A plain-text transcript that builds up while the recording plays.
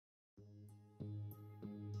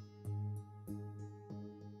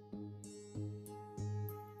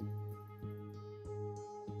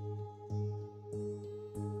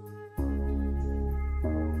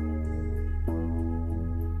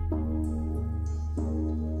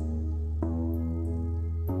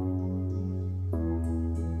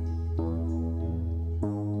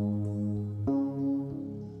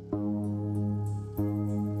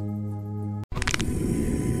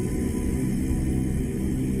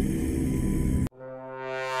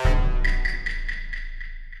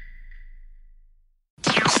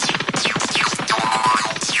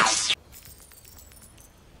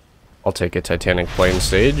I'll take a Titanic plane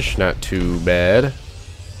stage. Not too bad.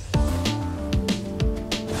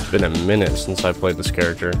 It's been a minute since I played this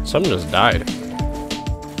character. Something just died.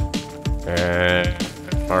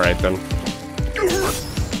 Alright then.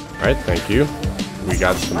 Alright, thank you. We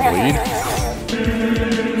got some bleed.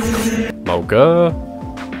 Mocha.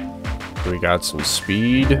 We got some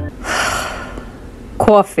speed.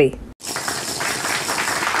 Coffee.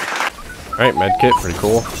 Alright, medkit, pretty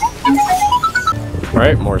cool.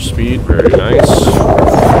 Alright, more speed, very nice.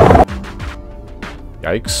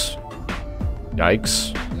 Yikes.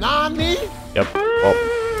 Yikes. Nani? Yep.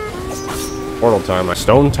 Oh. Portal time. My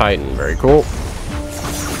Stone Titan, very cool.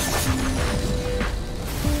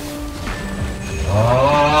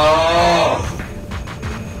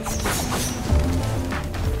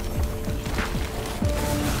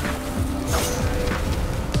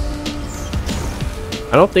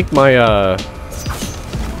 I don't think my,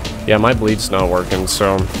 yeah, my bleed's not working,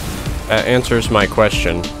 so that answers my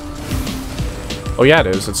question. Oh yeah, it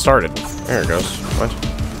is. It started. There it goes. What?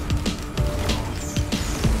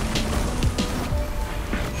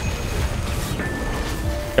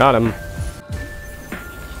 Got him.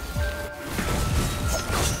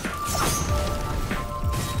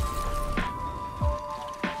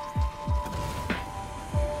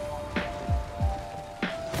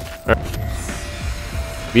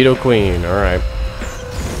 Beetle Queen, alright.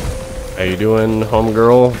 How you doing,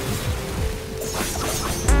 homegirl?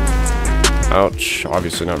 Ouch,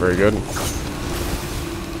 obviously not very good.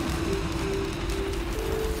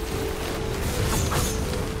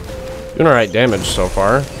 Doing alright damage so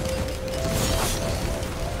far.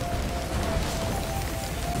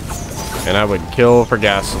 And I would kill for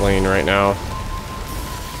gasoline right now.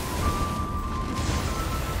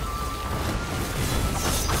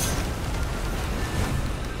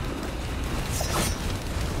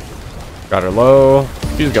 Got her low.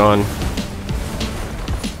 She's gone.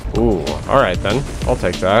 Ooh, alright then. I'll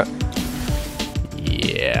take that.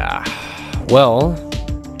 Yeah. Well,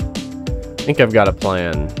 I think I've got a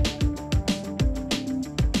plan.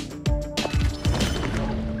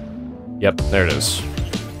 Yep, there it is.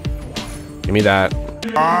 Give me that.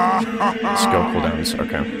 Skill cooldowns.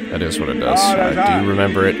 Okay, that is what it does. I do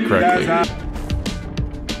remember it correctly.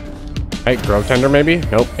 Hey, Grove Tender maybe?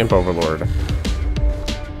 Nope, Imp Overlord.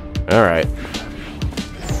 Alright.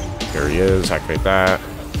 Here he is. Activate that.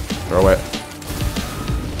 Throw it.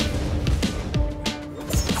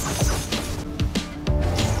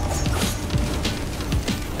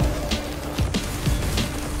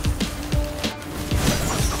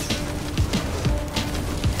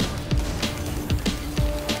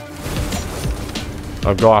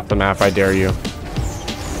 I'll go off the map, I dare you.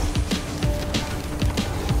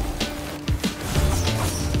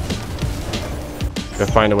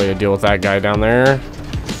 Gotta find a way to deal with that guy down there.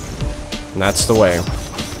 And that's the way.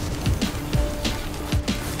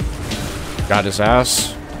 Got his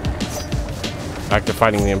ass. Back to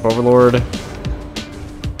fighting the Imp Overlord.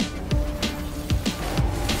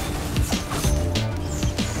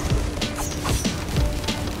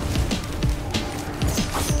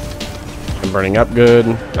 I'm burning up good.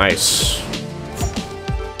 Nice.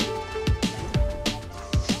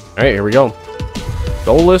 Alright, here we go.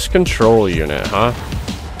 Soulless control unit, huh?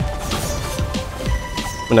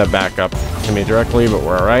 I'm gonna back up to me directly, but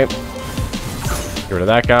we're alright. Get rid of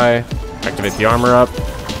that guy. Activate the armor up.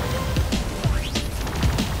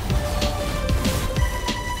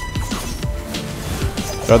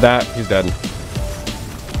 Throw that. He's dead.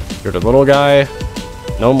 Get rid of the little guy.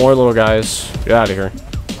 No more little guys. Get out of here.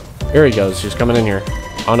 Here he goes. He's coming in here.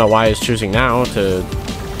 I don't know why he's choosing now to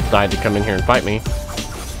decide to come in here and fight me.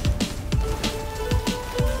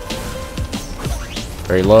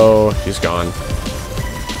 Very low. He's gone.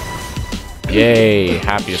 Yay,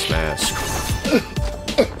 happiest mask.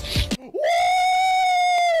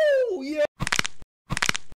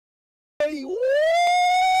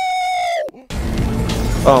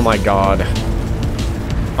 Oh my god.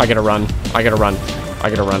 I gotta run. I gotta run. I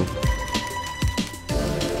gotta run.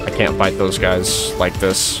 I can't fight those guys like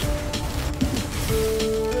this.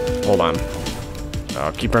 Hold on.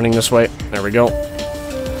 I'll keep running this way. There we go.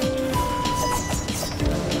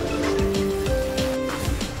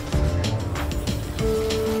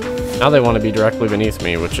 Now they want to be directly beneath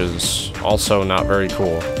me, which is also not very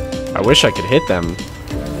cool. I wish I could hit them.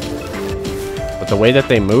 But the way that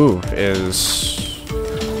they move is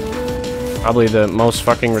probably the most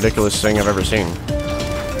fucking ridiculous thing I've ever seen.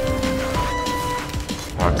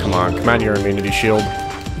 Oh, come on. Come out of your immunity shield.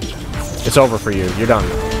 It's over for you. You're done.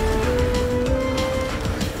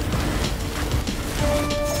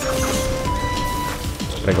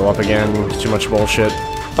 Gonna go up again. It's too much bullshit.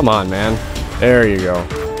 Come on, man. There you go.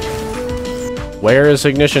 Where is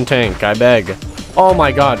ignition tank? I beg. Oh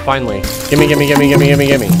my god, finally. Gimme, gimme, gimme, gimme, gimme,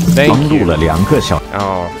 gimme. Thank you. Oh,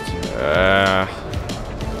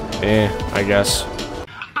 I guess.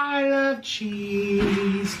 I love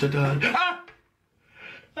cheese.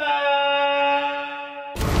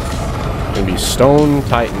 Gonna be Stone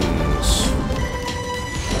Titans.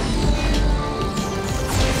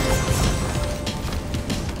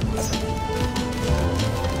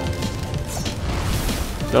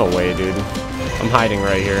 No way, dude. I'm hiding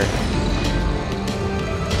right here.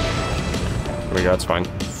 There we go, it's fine.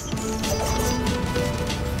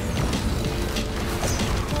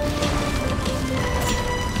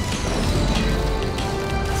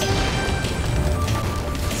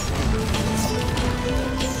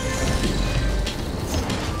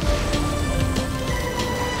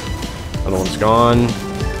 Other one's gone.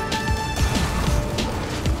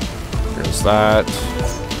 There's that.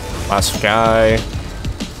 Last guy.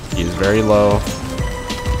 He's very low.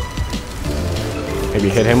 Maybe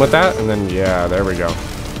hit him with that, and then, yeah, there we go.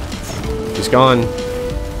 He's gone.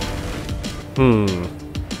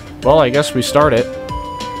 Well, I guess we start it.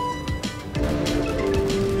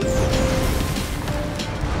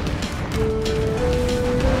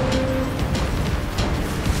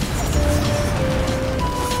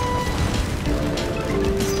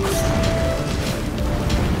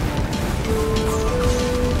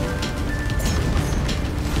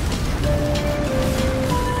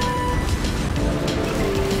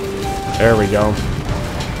 There we go.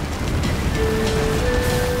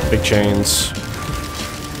 Big chains.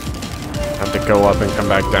 Have to go up and come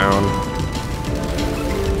back down.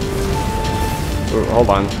 Ooh, hold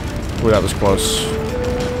on. Ooh, that was close.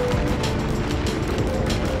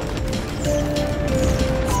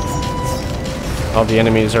 All the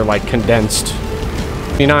enemies are like condensed.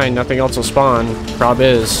 29, nothing else will spawn. Prob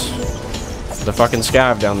is the fucking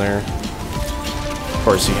scav down there. Of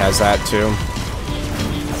course he has that too.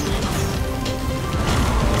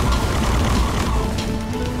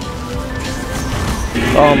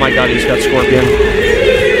 Oh my god, he's got Scorpion.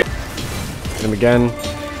 Hit him again.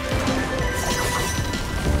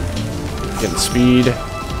 Getting speed.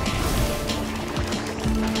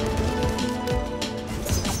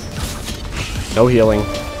 No healing.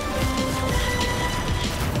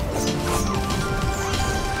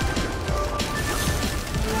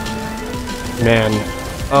 Man.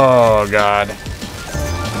 Oh god.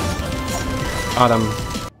 Got him.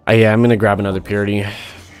 Yeah, I'm gonna grab another purity.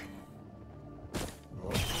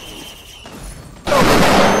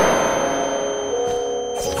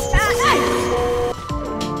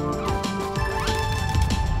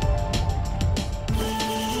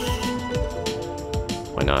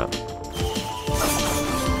 Why not?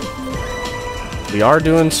 We are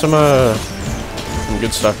doing some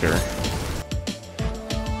good stuff here.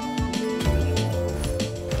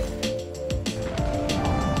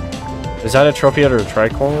 Is that a trophy or a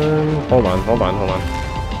tricorn? Hold on, hold on, hold on.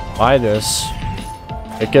 Buy this.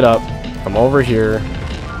 Pick it up. Come over here.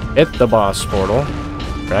 Hit the boss portal.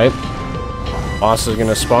 Right? Boss is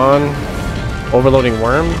gonna spawn. Overloading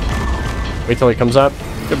worm. Wait till he comes up.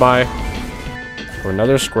 Goodbye. Or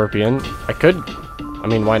another scorpion. I could... I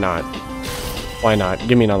mean, why not? Why not?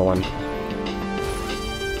 Give me another one.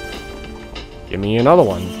 Give me another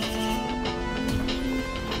one.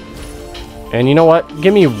 And you know what?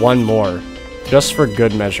 Give me one more. Just for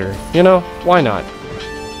good measure. You know? Why not?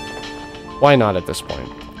 Why not at this point?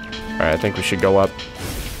 Alright, I think we should go up.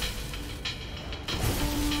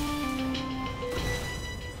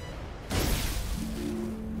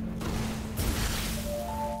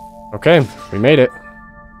 Okay, we made it.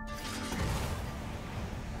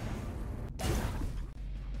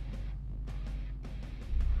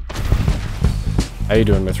 How you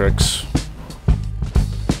doing, Mithrix?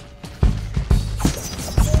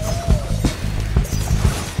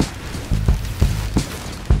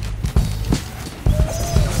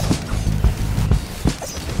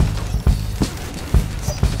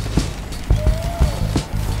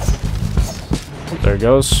 There it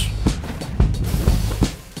goes.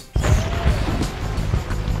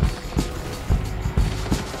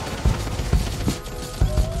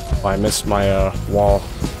 Oh, I missed my wall.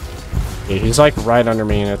 Yeah, he's like right under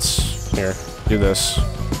me, and it's here. Do this.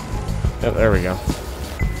 Yep, there we go.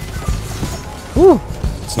 Woo!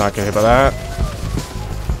 Let's not get hit by that.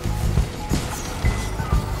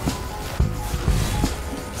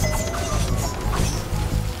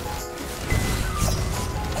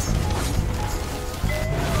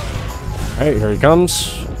 Alright, here he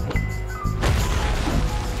comes.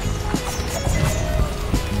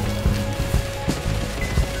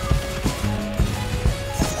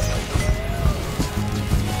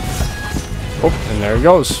 Oh, and there he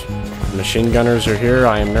goes. Machine gunners are here.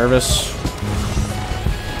 I am nervous.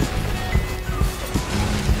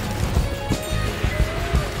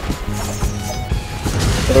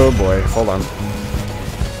 Oh boy, hold on.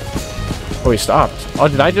 Oh, he stopped. Oh,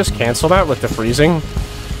 did I just cancel that with the freezing?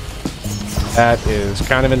 That is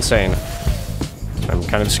kind of insane. I'm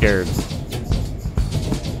kind of scared.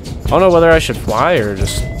 I don't know whether I should fly or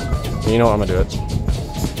just... You know what, I'm gonna do it.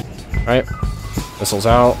 Alright. Missiles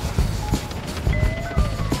out.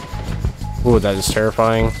 Ooh, that is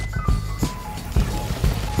terrifying.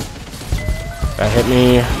 That hit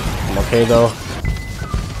me. I'm okay, though.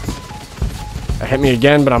 That hit me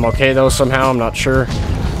again, but I'm okay, though, somehow. I'm not sure.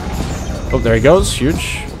 Oh, there he goes.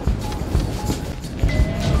 Huge.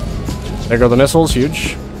 There go the missiles.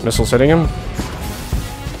 Huge. Missiles hitting him.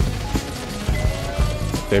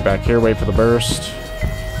 Stay back here. Wait for the burst.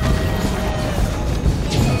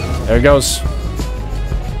 There he goes.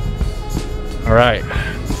 Alright.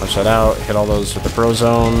 Punch that out. Hit all those with the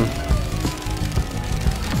Frozone.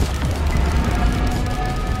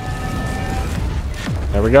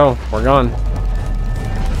 There we go. We're gone.